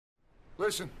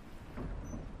Listen.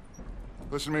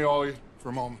 Listen to me, all of you, for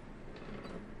a moment.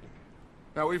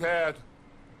 Now, we've had,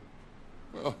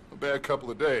 well, a bad couple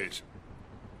of days.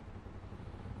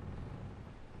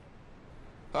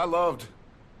 I loved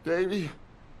Davy,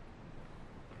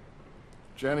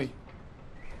 Jenny,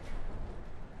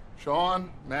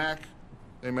 Sean, Mac.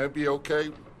 They may be okay.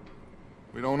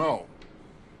 We don't know.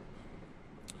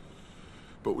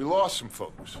 But we lost some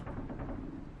folks.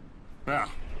 Now,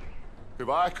 if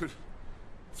I could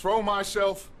throw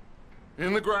myself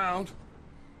in the ground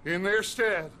in their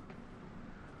stead,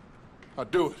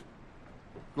 I'd do it,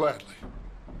 gladly.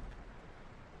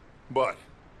 But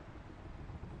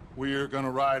we are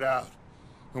gonna ride out,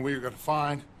 and we are gonna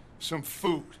find some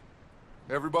food.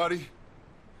 Everybody,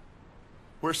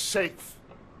 we're safe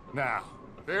now.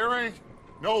 There ain't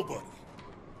nobody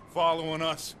following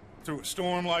us through a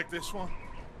storm like this one.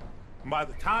 And by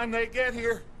the time they get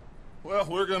here, well,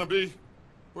 we're gonna be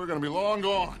long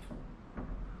gone.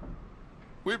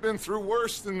 We've been through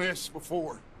worse than this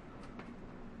before.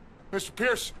 Mr.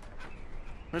 Pearson,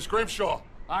 Miss Grimshaw,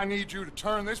 I need you to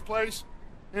turn this place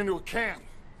into a camp.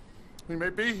 We may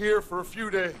be here for a few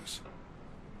days.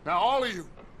 Now, all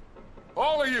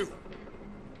of you,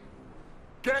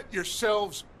 get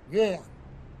yourselves warm.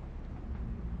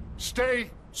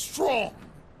 Stay strong.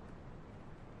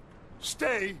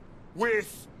 Stay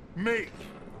with me.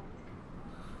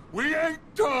 We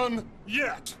ain't done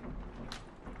yet.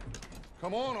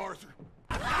 Come on, Arthur.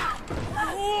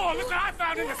 Oh, look what I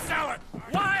found in the cellar!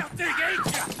 Wild thing, ain't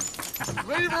ya?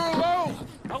 Leave her alone.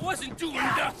 I wasn't doing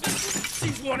nothing.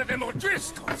 She's one of them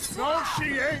O'Driscolls. No,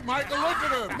 she ain't, Michael. Look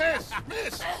at her. Miss,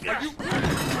 are you...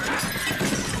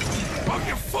 Oh,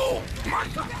 you fool!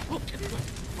 Michael!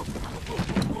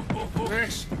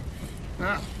 Miss,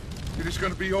 now, it is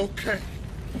gonna be okay.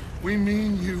 We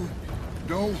mean you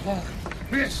no harm.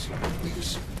 Miss,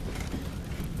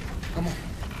 come on.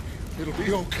 It'll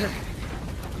be okay.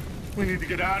 We need to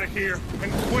get out of here,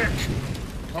 and quick.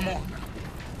 Come on now.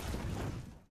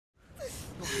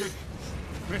 Okay.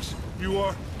 Miss, you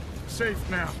are safe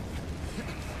now.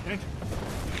 And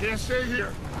you can't stay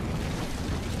here.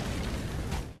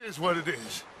 It is what it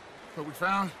is. But we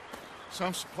found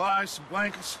some supplies, some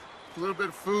blankets, a little bit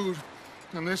of food,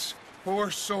 and this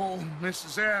poor soul,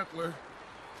 Mrs. Adler,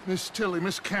 Miss Tilly,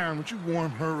 Miss Karen, would you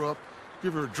warm her up?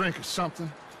 Give her a drink or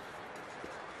something?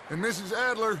 And Mrs.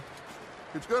 Adler,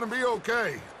 it's gonna be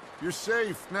okay. You're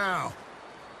safe now.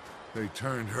 They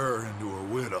turned her into a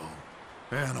widow.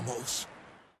 Animals.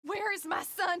 Where is my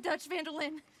son, Dutch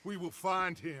Vanderlyn? We will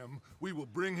find him, we will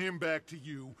bring him back to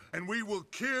you, and we will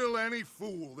kill any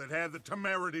fool that had the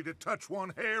temerity to touch one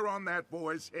hair on that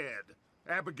boy's head.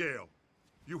 Abigail,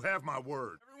 you have my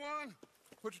word. Everyone,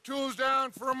 put your tools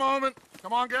down for a moment.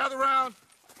 Come on, gather round.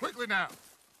 Quickly now.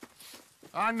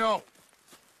 I know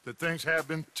that things have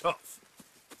been tough,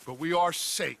 but we are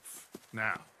safe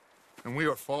now, and we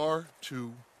are far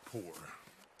too poor.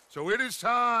 So it is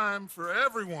time for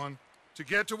everyone to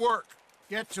get to work.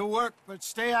 Get to work, but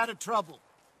stay out of trouble.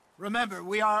 Remember,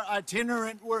 we are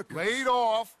itinerant workers. Laid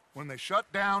off when they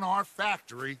shut down our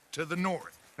factory to the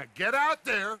north. Now get out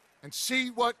there and see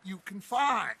what you can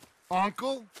find.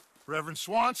 Uncle, Reverend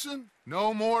Swanson,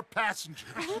 no more passengers.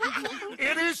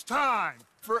 It is time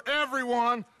for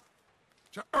everyone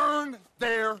to earn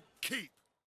their keep.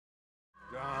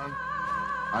 John,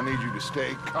 I need you to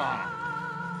stay calm.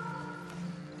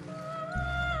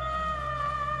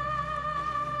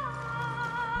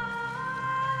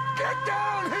 Get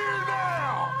down here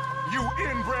now, you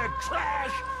inbred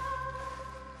trash!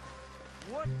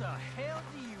 What the hell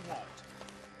do you want?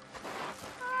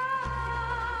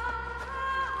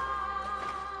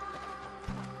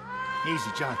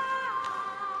 Easy, John.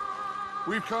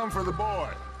 We've come for the boy.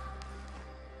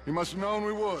 You must have known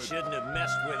we would. Shouldn't have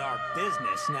messed with our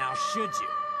business now, should you?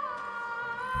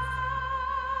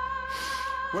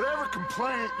 Whatever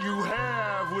complaint you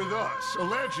have with us,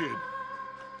 alleged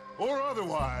or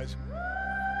otherwise,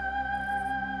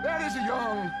 that is a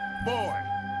young boy.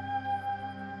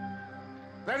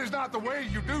 That is not the way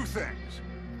you do things.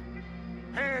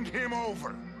 Hand him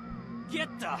over.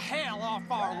 Get the hell off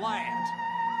our land!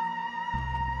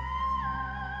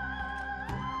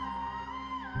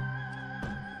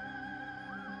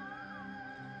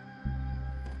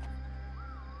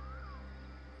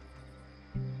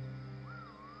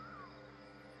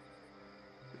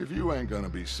 If you ain't gonna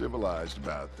be civilized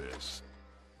about this,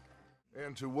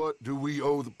 and to what do we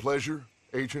owe the pleasure,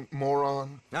 Agent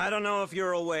Moron? I don't know if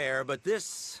you're aware, but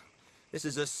this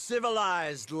is a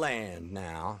civilized land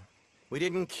now. We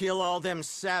didn't kill all them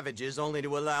savages only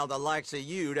to allow the likes of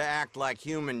you to act like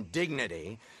human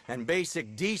dignity and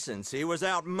basic decency was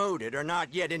outmoded or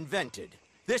not yet invented.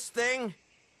 This thing,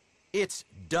 it's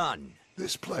done.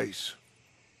 This place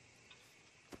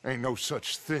ain't no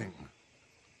such thing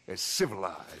as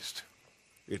civilized.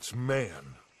 It's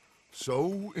man,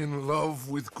 so in love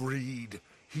with greed,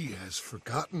 he has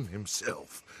forgotten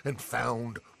himself and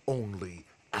found only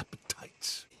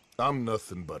appetites. I'm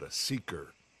nothing but a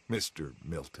seeker, Mr.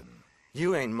 Milton.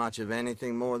 You ain't much of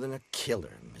anything more than a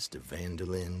killer, Mr. Van der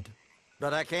Linde.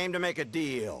 But I came to make a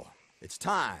deal. It's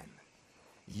time.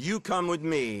 You come with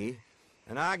me,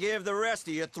 and I give the rest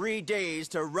of you 3 days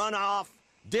to run off,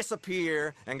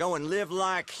 disappear, and go and live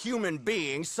like human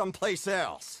beings someplace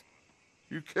else.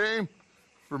 You came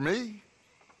for me?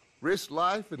 Risk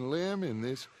life and limb in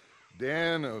this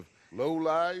den of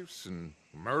lowlifes and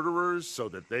murderers so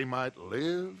that they might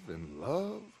live and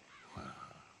love?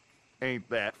 Ain't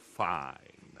that fine?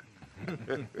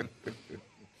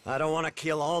 I don't want to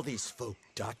kill all these folk,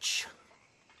 Dutch.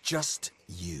 Just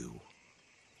you.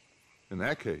 In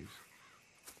that case,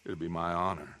 it'd be my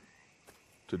honor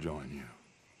to join you.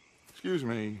 Excuse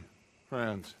me,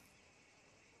 friends.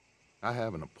 I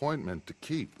have an appointment to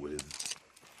keep with...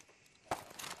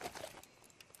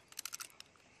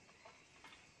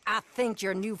 I think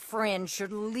your new friend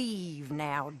should leave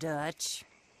now, Dutch.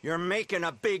 You're making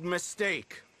a big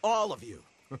mistake. All of you.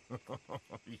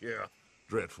 Yeah,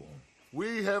 dreadful.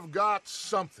 We have got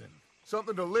something.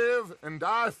 Something to live and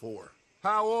die for.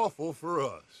 How awful for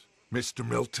us. Mr.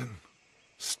 Milton,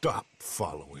 stop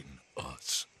following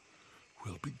us.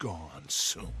 We'll be gone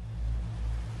soon.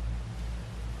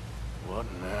 What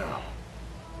now?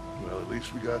 Well, at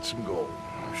least we got some gold.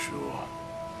 Sure.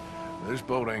 This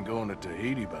boat ain't going to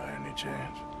Tahiti by any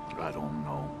chance. I don't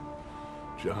know.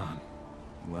 John,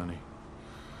 Lenny,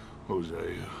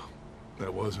 Hosea,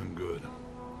 that wasn't good.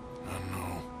 I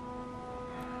know.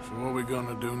 So what are we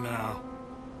gonna do now?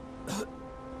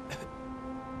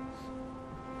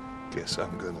 Guess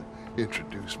I'm gonna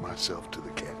introduce myself to the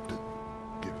captain.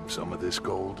 Give him some of this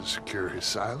gold to secure his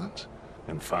silence,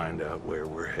 and find out where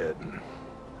we're heading.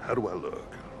 How do I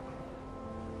look?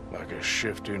 Like a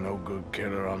shifty, no-good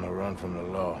killer on the run from the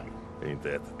law. Ain't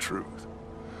that the truth?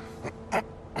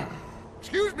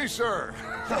 Excuse me, sir.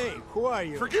 Hey, who are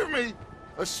you? Forgive me,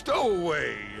 a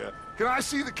stowaway. Can I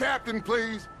see the captain,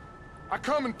 please? I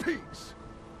come in peace.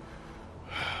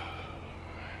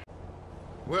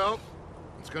 Well,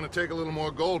 it's gonna take a little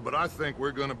more gold, but I think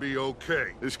we're gonna be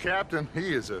okay. This captain,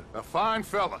 he is a fine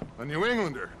fella, a New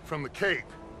Englander from the Cape.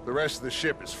 The rest of the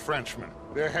ship is Frenchmen.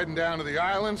 They're heading down to the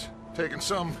islands, taking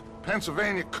some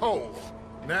Pennsylvania coal.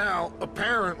 Now,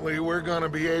 apparently, we're gonna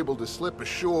be able to slip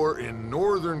ashore in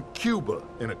northern Cuba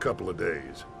in a couple of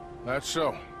days. That's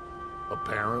so.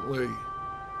 Apparently.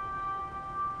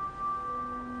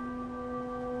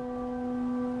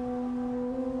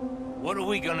 What are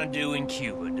we gonna do in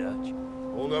Cuba, Dutch?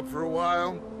 Hold up for a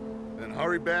while, then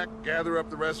hurry back, gather up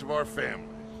the rest of our families.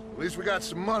 At least we got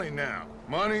some money now.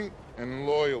 Money and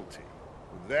loyalty.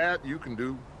 With that, you can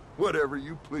do whatever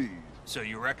you please. So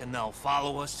you reckon they'll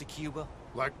follow us to Cuba?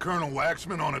 Like Colonel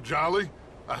Waxman on a jolly?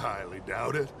 I highly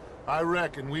doubt it. I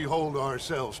reckon we hold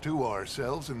ourselves to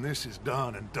ourselves, and this is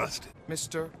done and dusted.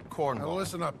 Mr. Cornwall. Now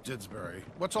listen up, Didsbury.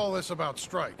 What's all this about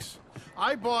strikes?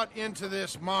 I bought into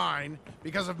this mine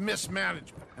because of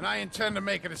mismanagement, and I intend to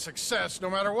make it a success no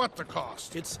matter what the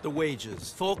cost. It's the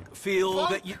wages. Folk feel Folk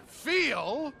that you...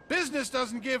 feel? Business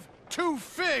doesn't give two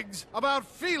figs about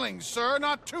feelings, sir,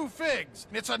 not two figs.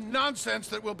 It's a nonsense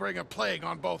that will bring a plague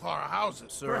on both our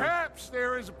houses. Sir. Perhaps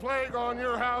there is a plague on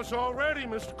your house already,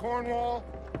 Mr. Cornwall.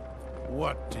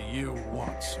 What do you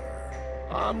want, sir?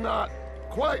 I'm not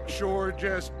quite sure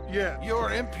just yet.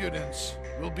 Your impudence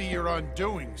will be your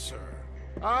undoing, sir.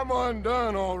 I'm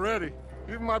undone already.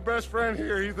 Even my best friend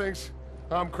here, he thinks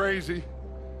I'm crazy.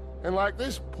 And like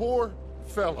this poor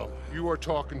fellow you are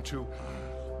talking to,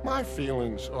 my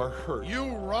feelings are hurt. You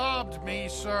robbed me,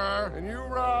 sir. And you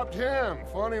robbed him.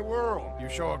 Funny world. You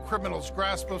show a criminal's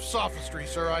grasp of sophistry,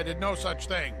 sir. I did no such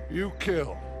thing. You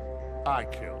kill. I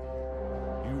kill.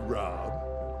 You rob.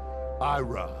 I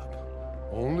rob.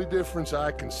 Only difference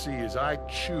I can see is I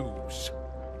choose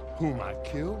whom I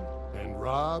kill and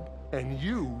rob, and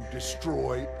you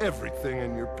destroy everything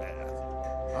in your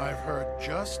path. I've heard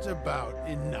just about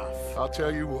enough. I'll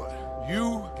tell you what.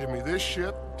 You give me this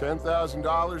ship,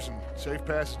 $10,000, and safe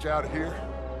passage out of here,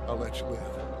 I'll let you live.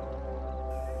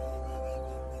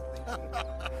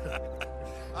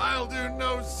 I'll do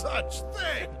no such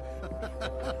thing.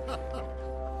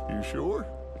 You sure?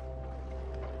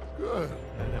 Good.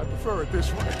 I prefer it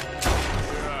this way.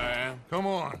 Here I am. Come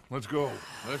on, let's go.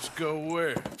 Let's go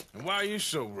where? And why are you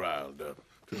so riled up?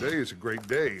 Today is a great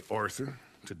day, Arthur.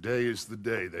 Today is the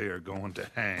day they are going to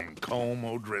hang Colm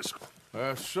O'Driscoll.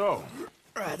 That's so.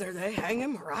 Rather they hang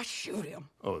him or I shoot him.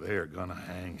 Oh, they are gonna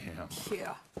hang him.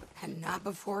 Yeah, and not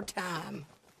before time.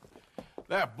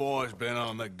 That boy's been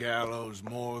on the gallows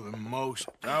more than most.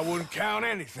 I wouldn't count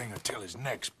anything until his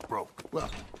neck's broke. Well,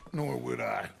 nor would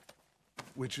I.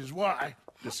 Which is why,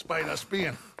 despite us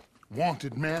being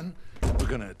wanted men, we're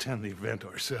gonna attend the event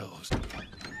ourselves.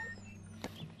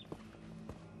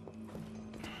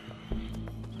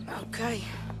 Okay.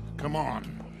 Come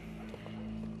on.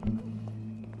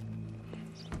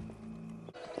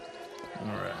 All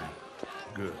right,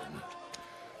 good.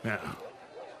 Now,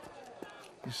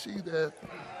 you see that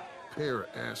pair of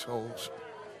assholes?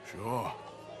 Sure.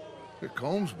 They're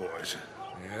Combs boys.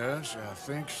 Yes, I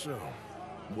think so.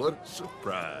 What a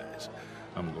surprise.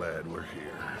 I'm glad we're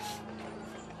here.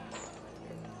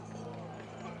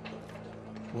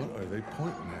 What are they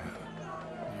pointing at?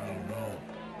 I don't know.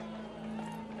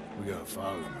 We gotta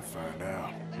follow them and find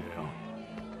out. Yeah.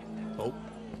 Oh,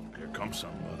 here comes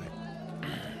somebody.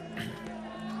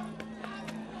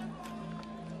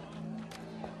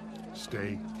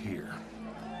 Stay here.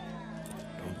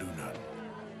 Don't do nothing.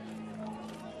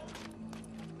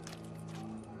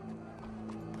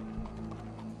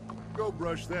 Go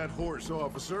brush that horse,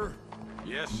 officer.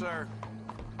 Yes, sir.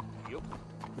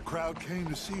 The crowd came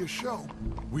to see a show.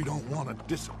 We don't want to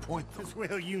disappoint them.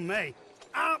 Well, you may.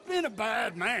 I've been a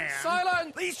bad man.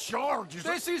 Silence! These charges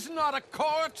This is not a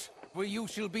court where you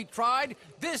shall be tried.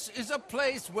 This is a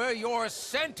place where your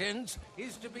sentence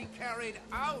is to be carried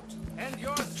out. And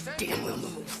your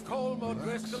sentence, Colm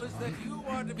O'Driscoll, is that you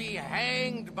are to be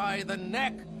hanged by the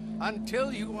neck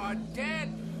until you are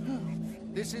dead.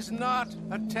 This is not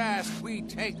a task we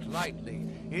take lightly.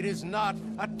 It is not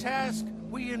a task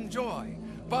we enjoy.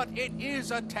 But it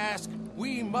is a task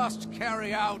we must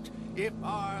carry out if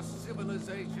our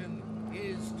civilization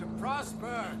is to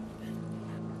prosper.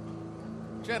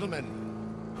 Gentlemen,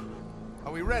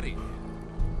 are we ready?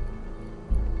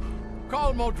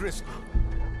 Colm O'Driscoll,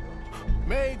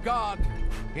 may God,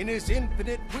 in his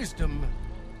infinite wisdom,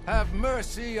 have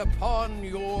mercy upon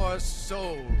your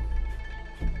soul.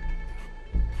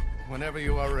 Whenever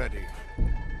you are ready.